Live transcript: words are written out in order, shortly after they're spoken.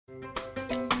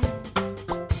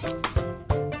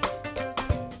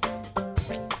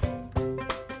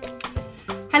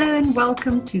and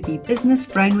welcome to the Business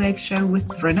Brainwave Show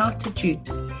with Renata Jute,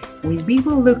 where we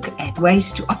will look at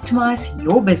ways to optimize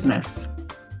your business.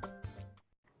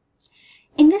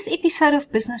 In this episode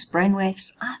of Business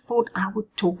Brainwaves, I thought I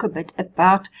would talk a bit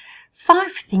about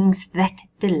 5 things that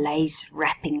delays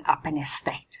wrapping up an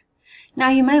estate. Now,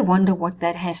 you may wonder what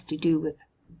that has to do with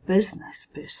business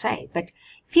per se, but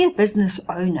if you're a business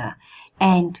owner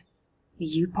and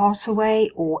you pass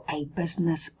away or a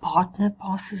business partner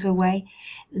passes away,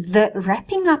 the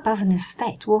wrapping up of an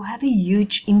estate will have a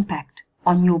huge impact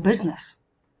on your business.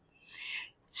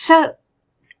 So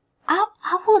I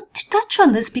will touch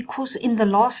on this because in the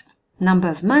last number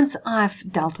of months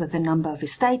I've dealt with a number of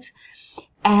estates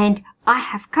and I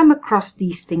have come across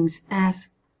these things as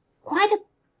quite a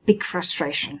big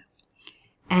frustration.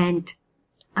 And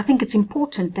I think it's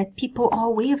important that people are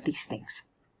aware of these things.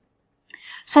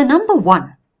 So number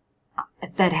 1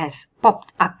 that has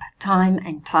popped up time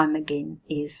and time again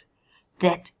is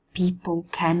that people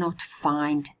cannot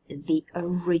find the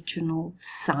original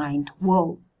signed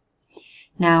will.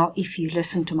 Now, if you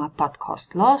listened to my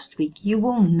podcast last week, you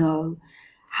will know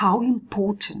how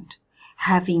important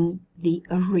having the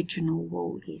original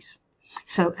will is.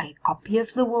 So a copy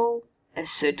of the will, a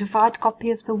certified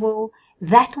copy of the will,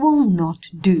 that will not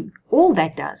do. All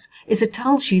that does is it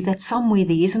tells you that somewhere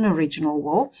there is an original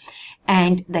will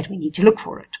and that we need to look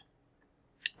for it.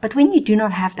 But when you do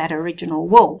not have that original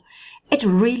will, it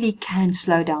really can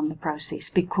slow down the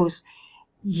process because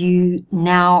you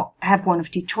now have one of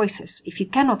 2 choices. If you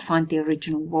cannot find the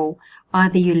original will,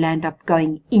 either you'll end up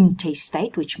going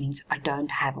intestate, which means I don't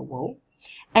have a will,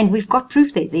 and we've got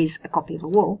proof that there's a copy of a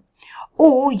will,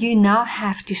 or you now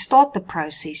have to start the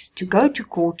process to go to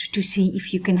court to see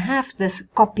if you can have this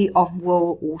copy of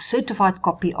will or certified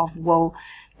copy of will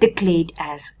declared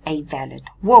as a valid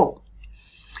will.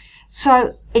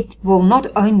 So it will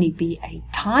not only be a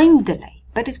time delay,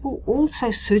 but it will also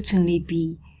certainly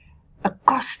be a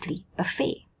costly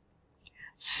affair.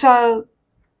 So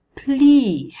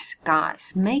please,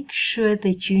 guys, make sure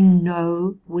that you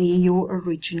know where your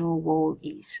original will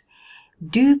is.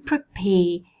 Do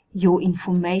prepare your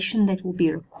information that will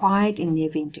be required in the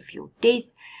event of your death,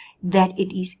 that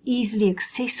it is easily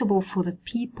accessible for the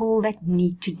people that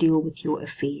need to deal with your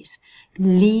affairs.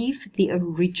 Leave the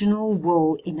original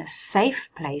will in a safe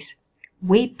place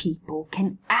where people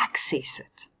can access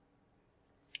it.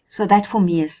 So that for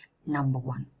me is number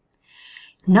 1.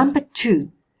 Number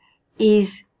 2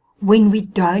 is when we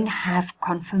don't have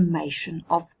confirmation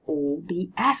of all the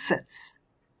assets.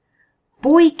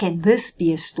 Boy, can this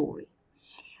be a story.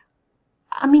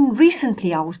 I mean,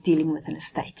 recently I was dealing with an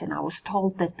estate and I was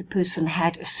told that the person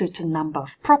had a certain number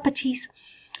of properties.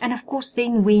 And of course,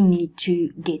 then we need to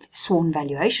get sworn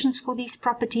valuations for these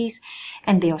properties.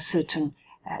 And there are certain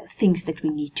things that we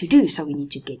need to do. So we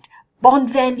need to get bond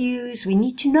values. We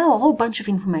need to know a whole bunch of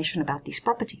information about these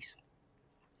properties.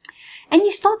 And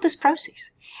you start this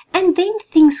process. And then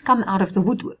things come out of the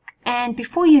woodwork. And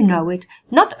before you know it,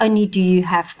 not only do you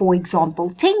have, for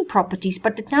example, 10 properties,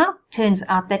 but it now turns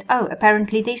out that,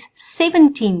 apparently there's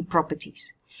 17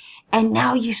 properties. And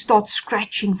now you start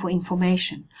scratching for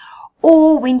information.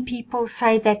 Or when people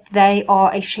say that they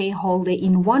are a shareholder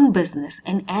in one business,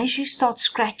 and as you start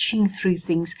scratching through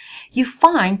things, you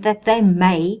find that they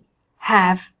may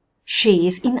have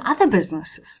shares in other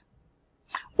businesses.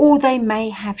 Or they may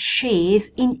have shares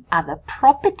in other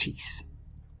properties.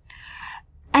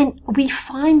 And we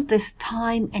find this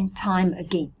time and time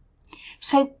again.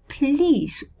 So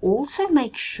please also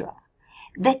make sure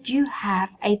that you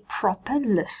have a proper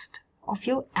list of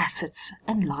your assets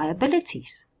and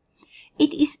liabilities.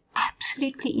 It is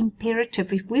absolutely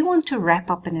imperative if we want to wrap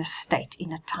up an estate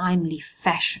in a timely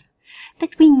fashion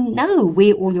that we know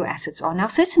where all your assets are. Now,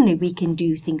 certainly we can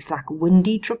do things like wind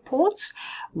deed reports,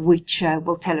 which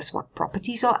will tell us what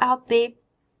properties are out there.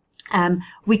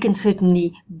 We can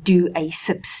certainly do a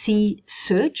sub-C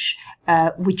search,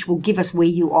 which will give us where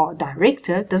you are a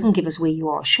director. It doesn't give us where you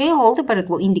are a shareholder, but it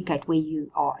will indicate where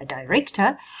you are a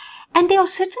director. And there are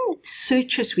certain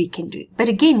searches we can do. But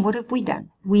again, what have we done?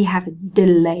 We have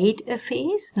delayed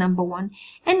affairs, number 1.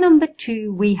 And number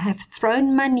 2, we have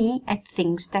thrown money at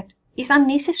things that is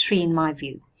unnecessary in my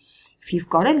view. If you've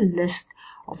got a list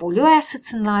of all your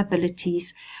assets and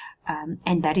liabilities,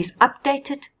 and that is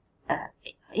updated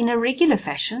in a regular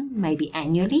fashion, maybe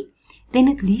annually, then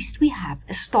at least we have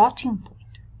a starting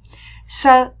point.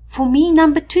 So for me,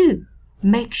 number 2,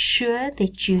 make sure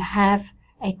that you have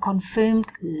a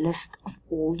confirmed list of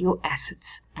all your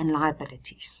assets and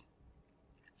liabilities.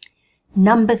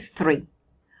 Number 3,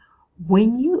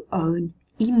 when you own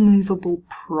immovable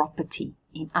property,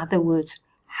 in other words,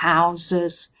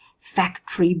 houses,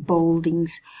 factory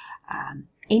buildings,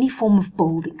 any form of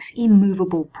buildings,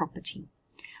 immovable property,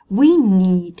 we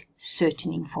need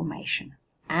certain information.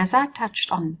 As I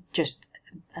touched on just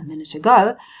a minute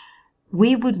ago,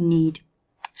 we would need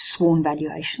sworn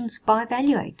valuations by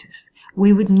valuators.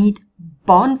 We would need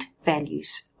bond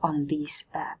values on these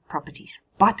properties.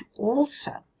 But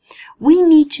also, we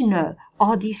need to know,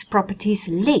 are these properties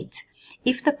let?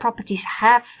 If the properties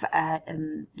have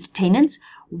tenants,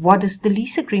 what does the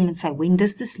lease agreement say? When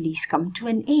does this lease come to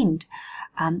an end?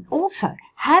 Also,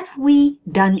 have we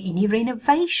done any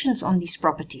renovations on these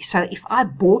properties? So if I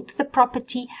bought the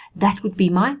property, that would be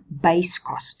my base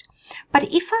cost.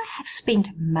 But if I have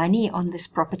spent money on this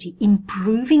property,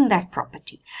 improving that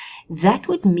property, that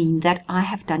would mean that I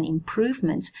have done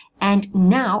improvements and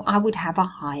now I would have a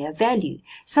higher value.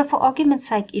 So for argument's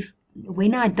sake, if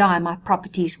when I die, my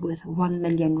property is worth 1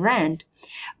 million rand,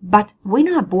 but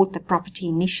when I bought the property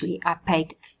initially, I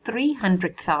paid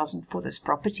 300,000 for this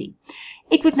property,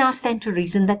 it would now stand to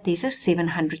reason that there's a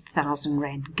 700,000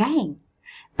 rand gain.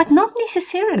 But not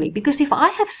necessarily, because if I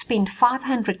have spent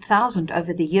 500,000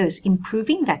 over the years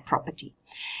improving that property,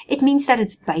 it means that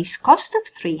its base cost of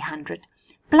 300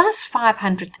 plus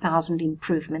 500,000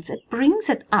 improvements, it brings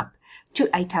it up to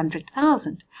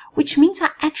 800,000, which means I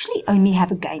actually only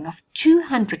have a gain of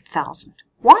 200,000.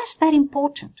 Why is that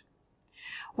important?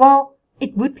 Well,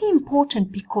 it would be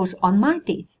important because on my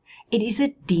death, it is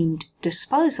a deemed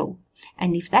disposal.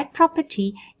 And if that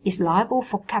property is liable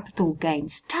for capital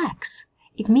gains tax,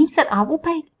 it means that I will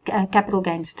pay capital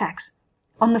gains tax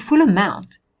on the full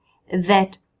amount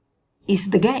that is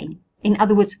the gain. In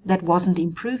other words, that wasn't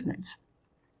improvements.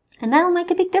 And that'll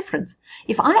make a big difference.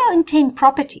 If I own 10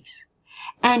 properties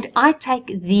and I take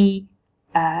the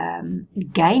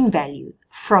gain value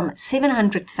from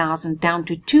 700,000 down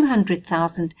to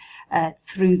 200,000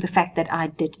 through the fact that I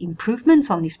did improvements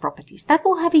on these properties, that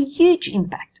will have a huge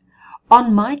impact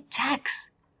on my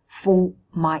tax for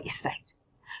my estate.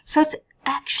 So it's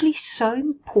actually so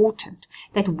important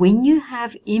that when you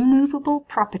have immovable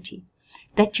property,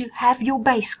 that you have your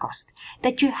base cost,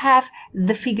 that you have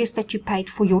the figures that you paid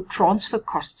for your transfer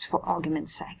costs, for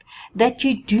argument's sake, that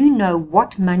you do know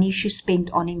what money you spent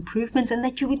on improvements and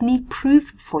that you would need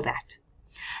proof for that.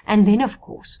 And then, of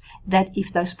course, that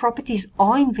if those properties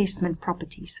are investment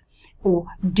properties or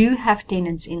do have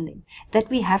tenants in them, that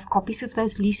we have copies of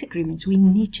those lease agreements. We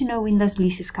need to know when those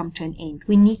leases come to an end.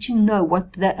 We need to know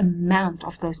what the amount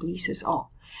of those leases are,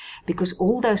 because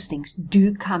all those things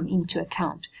do come into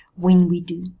account when we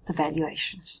do the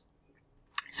valuations.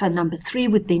 So number 3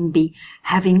 would then be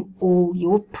having all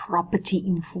your property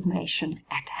information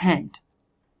at hand.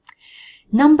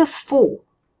 Number 4,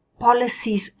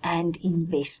 policies and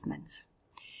investments.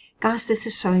 Guys, this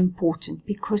is so important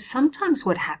because sometimes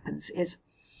what happens is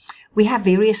we have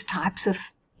various types of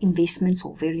investments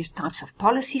or various types of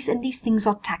policies, and these things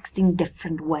are taxed in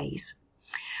different ways,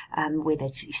 whether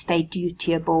it's estate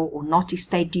dutiable or not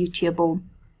estate dutiable,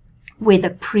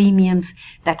 whether premiums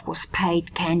that was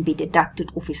paid can be deducted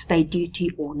off estate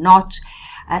duty or not.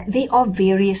 There are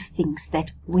various things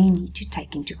that we need to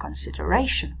take into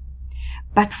consideration.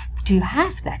 But to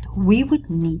have that, we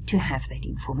would need to have that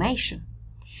information.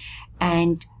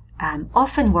 And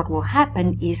often what will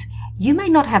happen is you may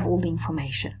not have all the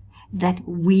information that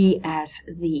we as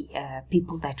the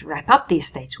people that wrap up the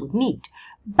estates would need.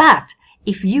 But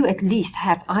if you at least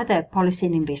have either a policy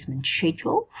and investment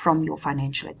schedule from your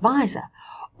financial advisor,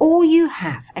 or you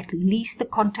have at least the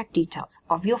contact details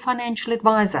of your financial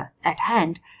advisor at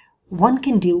hand, one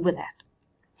can deal with that.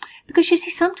 Because you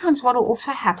see, sometimes what will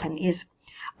also happen is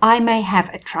I may have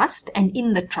a trust, and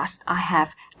in the trust I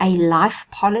have a life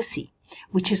policy,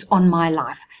 which is on my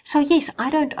life. So yes, I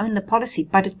don't own the policy,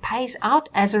 but it pays out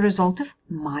as a result of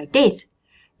my death.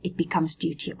 It becomes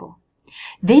dutiable.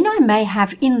 Then I may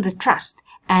have in the trust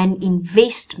an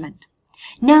investment.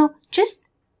 Now, just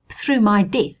through my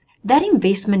death, that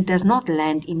investment does not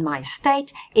land in my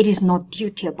estate. It is not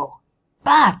dutiable.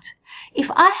 But if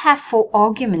I have, for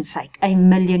argument's sake, R1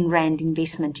 million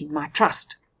investment in my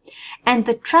trust, and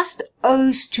the trust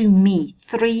owes to me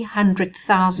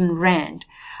 300,000 rand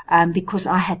because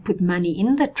I had put money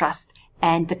in the trust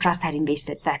and the trust had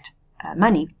invested that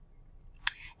money,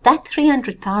 that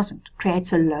 300,000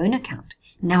 creates a loan account.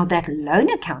 Now that loan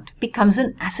account becomes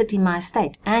an asset in my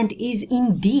estate and is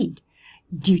indeed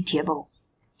dutiable.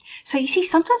 So you see,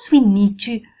 sometimes we need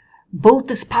to build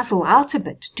this puzzle out a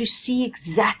bit to see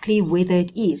exactly whether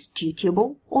it is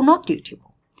dutiable or not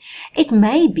dutiable. It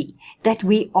may be that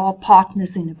we are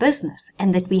partners in a business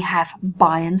and that we have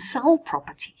buy and sell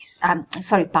policies. And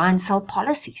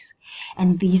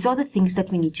these are the things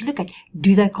that we need to look at.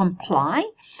 Do they comply?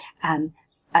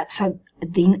 So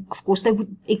then, of course, they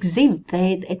would exempt.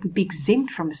 It would be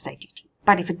exempt from estate duty.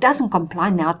 But if it doesn't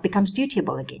comply, now it becomes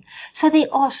dutiable again. So there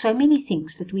are so many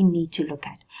things that we need to look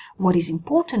at. What is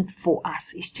important for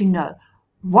us is to know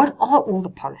what are all the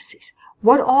policies,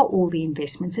 what are all the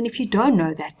investments, and if you don't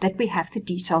know that we have the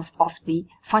details of the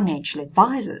financial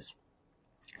advisors.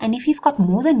 And if you've got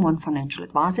more than one financial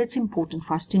advisor, it's important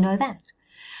for us to know that.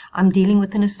 I'm dealing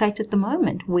with an estate at the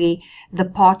moment where the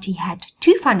party had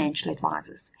 2 financial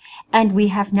advisors, and we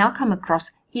have now come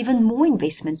across even more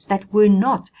investments that were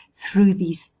not through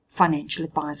these financial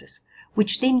advisors,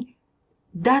 which then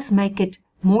does make it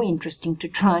more interesting to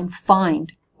try and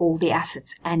find all the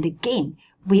assets. And again,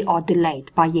 we are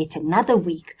delayed by yet another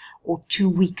week or 2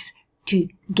 weeks to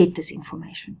get this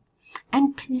information.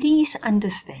 And please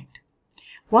understand,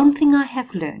 one thing I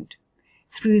have learned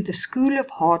through the School of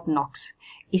Hard Knocks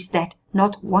is that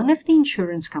not one of the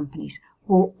insurance companies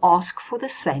will ask for the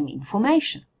same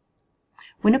information.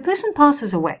 When a person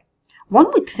passes away,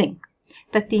 one would think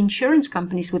that the insurance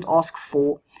companies would ask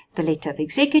for the letter of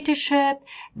executorship,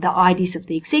 the IDs of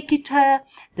the executor,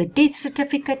 the death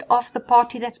certificate of the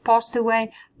party that's passed away,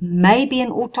 maybe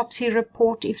an autopsy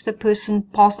report if the person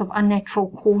passed of unnatural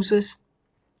causes,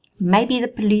 maybe the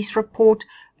police report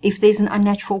if there's an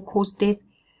unnatural cause death.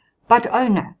 But oh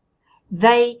no,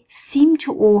 they seem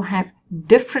to all have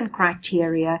different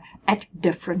criteria at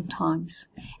different times.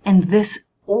 And this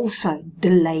also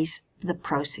delays the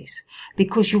process,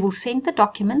 because you will send the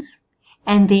documents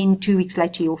and then 2 weeks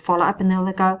later you'll follow up and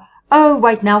they'll go, oh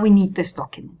wait, now we need this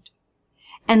document.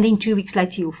 And then 2 weeks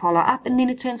later you'll follow up and then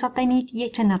it turns out they need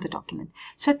yet another document.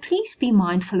 So please be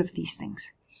mindful of these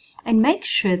things and make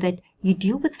sure that you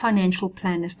deal with financial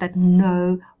planners that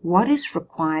know what is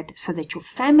required so that your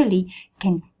family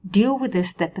can deal with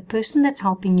this, that the person that's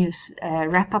helping you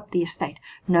wrap up the estate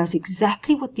knows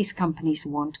exactly what these companies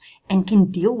want and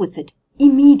can deal with it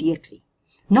immediately.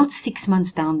 Not 6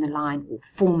 months down the line or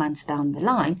 4 months down the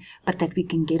line, but that we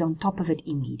can get on top of it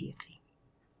immediately.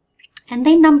 And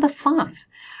then number 5,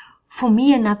 for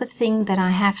me, another thing that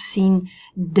I have seen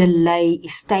delay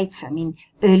estates. I mean,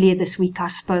 earlier this week I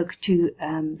spoke to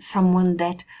someone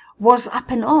that was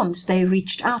up in arms. They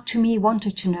reached out to me,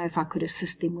 wanted to know if I could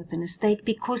assist them with an estate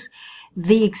because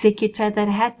the executor that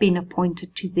had been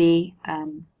appointed to their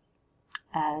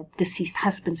deceased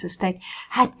husband's estate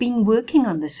had been working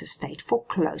on this estate for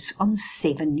close on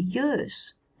 7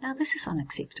 years. Now, this is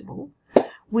unacceptable.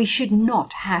 We should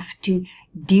not have to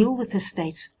deal with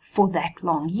estates for that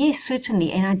long. Yes,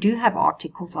 certainly, and I do have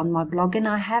articles on my blog and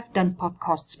I have done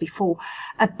podcasts before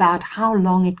about how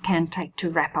long it can take to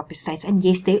wrap up estates. And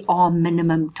yes, there are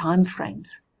minimum time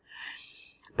frames.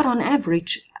 But on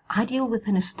average, I deal with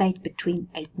an estate between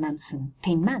 8 months and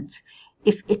 10 months.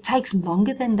 If it takes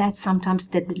longer than that, sometimes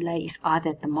the delay is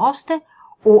either at the master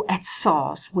or at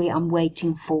SARS, where I'm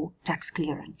waiting for tax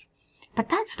clearance. But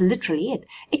that's literally it.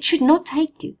 It should not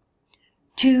take you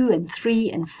 2 and 3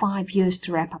 and 5 years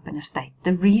to wrap up an estate.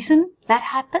 The reason that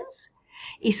happens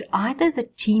is either the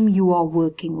team you are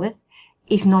working with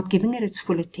is not giving it its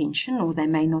full attention, or they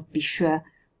may not be sure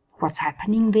what's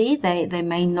happening there. They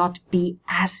may not be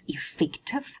as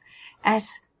effective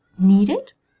as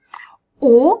needed.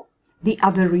 Or the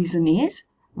other reason is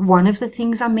one of the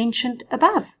things I mentioned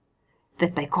above,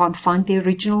 that they can't find the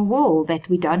original will, that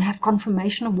we don't have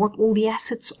confirmation of what all the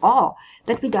assets are,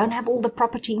 that we don't have all the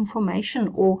property information,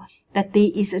 or that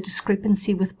there is a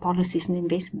discrepancy with policies and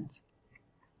investments.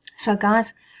 So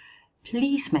guys,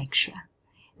 please make sure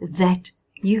that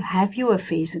you have your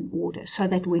affairs in order so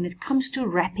that when it comes to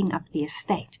wrapping up the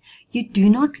estate, you do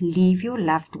not leave your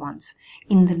loved ones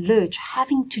in the lurch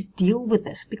having to deal with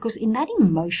this, because in that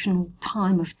emotional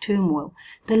time of turmoil,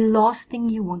 the last thing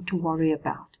you want to worry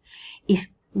about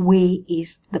is where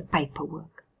is the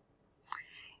paperwork.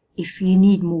 If you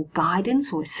need more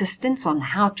guidance or assistance on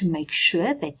how to make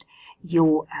sure that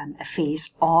your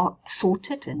affairs are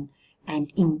sorted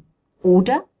and in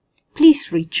order,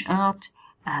 please reach out.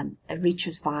 Reach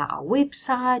us via our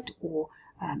website or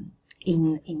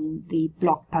in the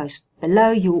blog post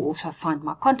below. You'll also find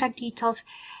my contact details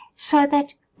so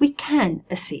that we can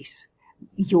assess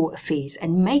your affairs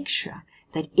and make sure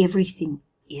that everything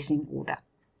is in order.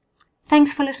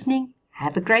 Thanks for listening.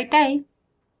 Have a great day.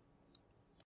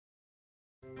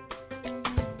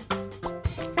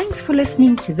 Thanks for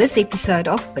listening to this episode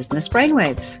of Business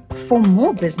Brainwaves. For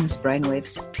more Business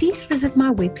Brainwaves, please visit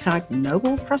my website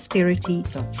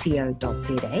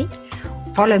nobleprosperity.co.za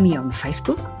Follow me on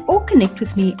Facebook or connect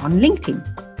with me on LinkedIn.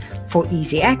 For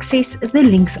easy access, the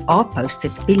links are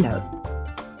posted below.